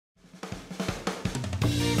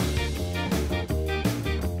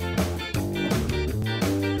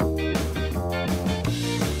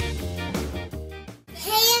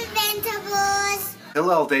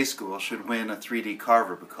Hillel Day School should win a 3D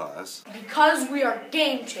Carver because we are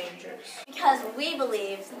game changers. Because we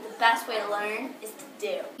believe the best way to learn is to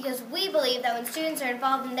do. Because we believe that when students are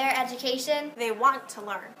involved in their education, They want to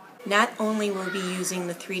learn. Not only will we be using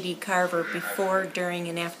the 3D Carver before, during,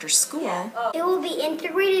 and after school, it will be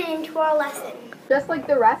integrated into our lesson. Just like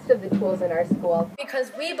the rest of the tools in our school.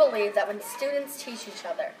 Because we believe that when students teach each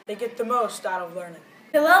other, they get the most out of learning.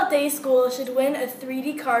 Hillel Day School should win a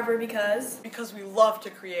 3D Carver because we love to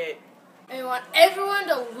create. and we want everyone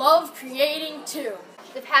to love creating too.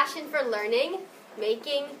 The passion for learning,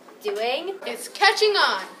 making, doing, It's catching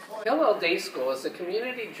on. Hillel Day School is a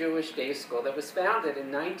community Jewish day school that was founded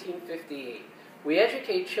in 1958. We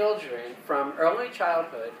educate children from early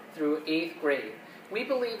childhood through 8th grade. We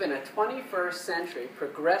believe in a 21st century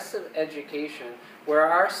progressive education where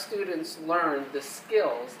our students learn the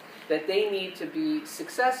skills that they need to be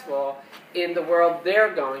successful in the world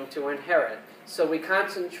they're going to inherit. So we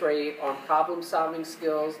concentrate on problem-solving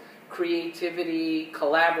skills, creativity,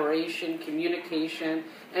 collaboration, communication,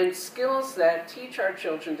 and skills that teach our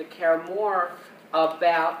children to care more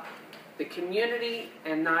about the community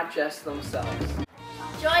and not just themselves.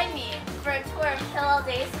 join me for a tour of Hillel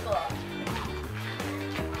Day School.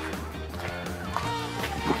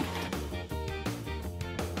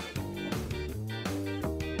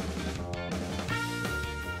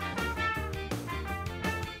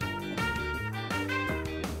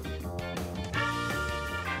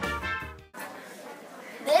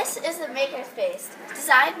 This is the Makerspace,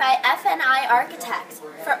 designed by FNI architects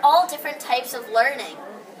for all different types of learning.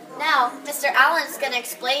 Now, Mr. Allen is going to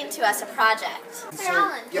explain to us a project. Mr.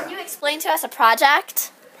 Allen, can you explain to us a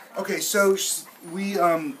project? Okay, so we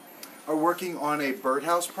are working on a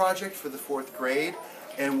birdhouse project for the 4th grade,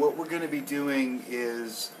 and what we're going to be doing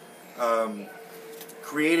is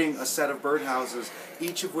creating a set of birdhouses,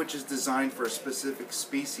 each of which is designed for a specific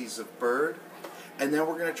species of bird, and then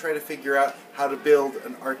we're going to try to figure out how to build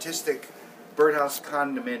an artistic birdhouse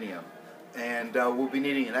condominium, and we'll be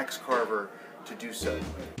needing an XCarver to do so.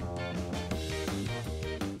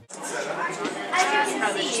 As you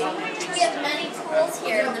can see, we have many tools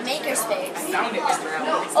here in the Makerspace.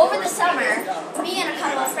 Over the summer, me and a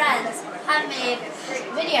couple of friends have made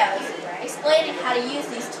videos explaining how to use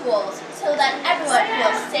these tools so that everyone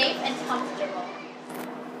feels safe and comfortable.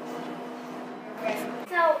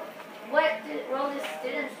 So, what role do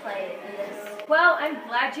students play in this? Well, I'm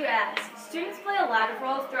glad you asked. Students play a lot of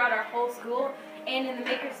roles throughout our whole school and in the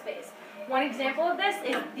Makerspace. One example of this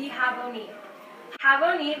is the Havonim.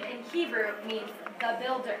 Havonim in Hebrew means the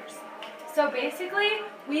builders. So basically,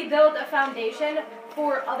 we build a foundation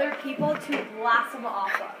for other people to blossom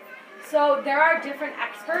off of. So there are different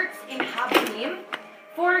experts in Havonim.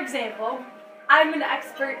 For example, I'm an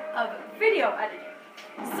expert of video editing.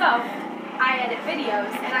 So I edit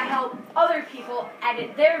videos and I help other people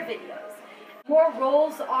edit their videos. More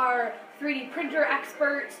roles are 3D printer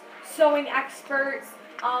experts, sewing experts,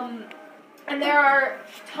 and there are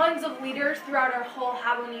tons of leaders throughout our whole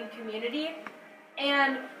Havonim community,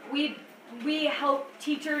 and we help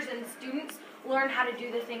teachers and students learn how to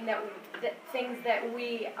do the things that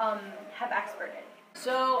we have expert in.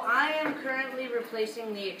 So I am currently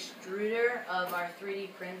replacing the extruder of our 3D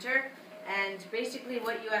printer, and basically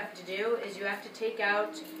what you have to do is you have to take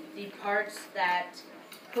out the parts that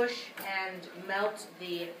push and melt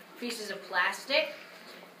the pieces of plastic.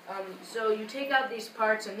 So you take out these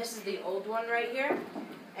parts, and this is the old one right here,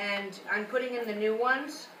 and I'm putting in the new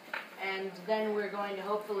ones, and then we're going to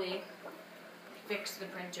hopefully fix the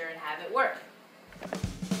printer and have it work.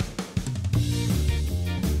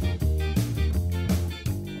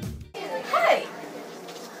 Hey!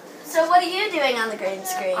 So what are you doing on the green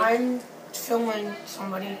screen? I'm filming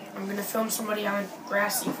somebody. I'm going to film somebody on a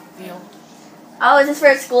grassy field. Oh, is this for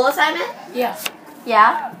a school assignment? Yeah.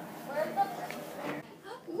 Yeah?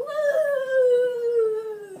 Woo!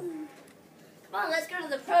 Come on, let's go to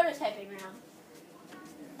the prototyping room.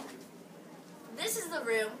 This is the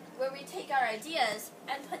room where we take our ideas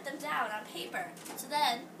and put them down on paper. So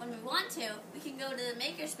then, when we want to, we can go to the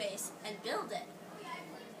Makerspace and build it.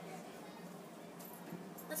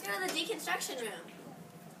 Let's go to the deconstruction room.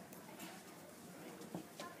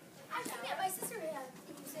 Actually, yeah, my sister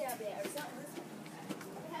you say I'll be there or something.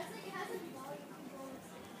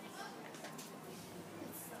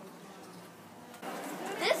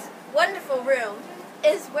 This wonderful room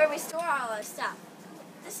is where we store all our stuff.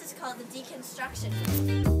 This is called the deconstruction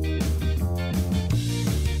room.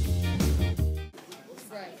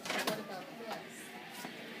 Right. What about this?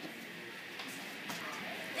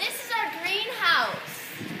 This is our greenhouse.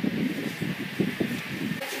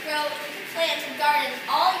 You can grow, you can plant and garden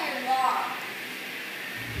all year long. This is our kitchen. This is where we store our clothes. This is our living room. This is where we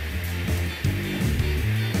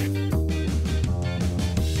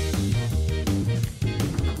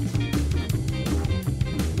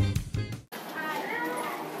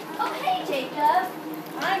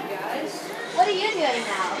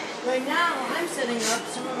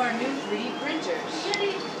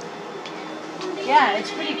Yeah,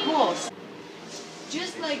 it's pretty cool.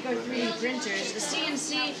 Just like our 3D printers, the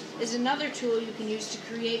CNC is another tool you can use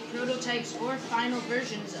to create prototypes or final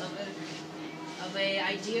versions of a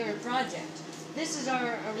idea or project. This is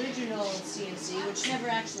our original CNC, which never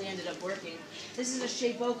actually ended up working. This is a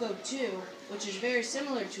Shapeoko 2, which is very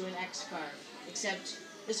similar to an XCarver, except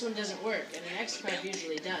this one doesn't work, and an XCarver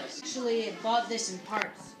usually does. Actually, it bought this in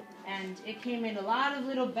parts, and it came in a lot of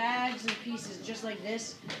little bags and pieces just like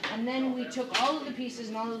this, and then we took all of the pieces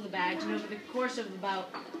and all of the bags, and over the course of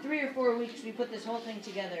about 3 or 4 weeks, we put this whole thing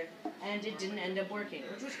together, and it didn't end up working,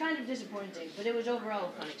 which was kind of disappointing, but it was overall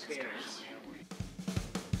a fun experience.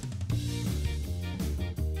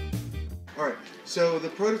 Alright, so the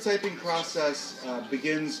prototyping process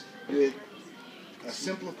begins with a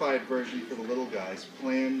simplified version for the little guys,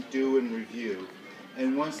 plan, do, and review.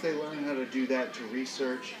 And once they learn how to do that, to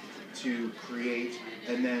research, to create,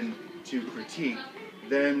 and then to critique,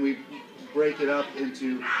 then we break it up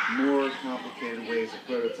into more complicated ways of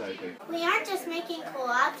prototyping. We aren't just making cool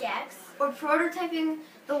objects. We're prototyping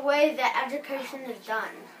the way that education is done.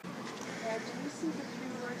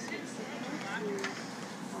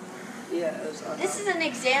 This is an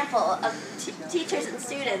example of teachers and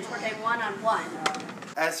students working one-on-one.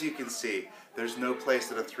 As you can see, there's no place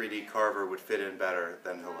that a 3D carver would fit in better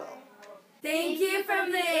than Hillel. Thank you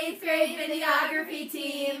from the 8th grade videography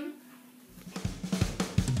team.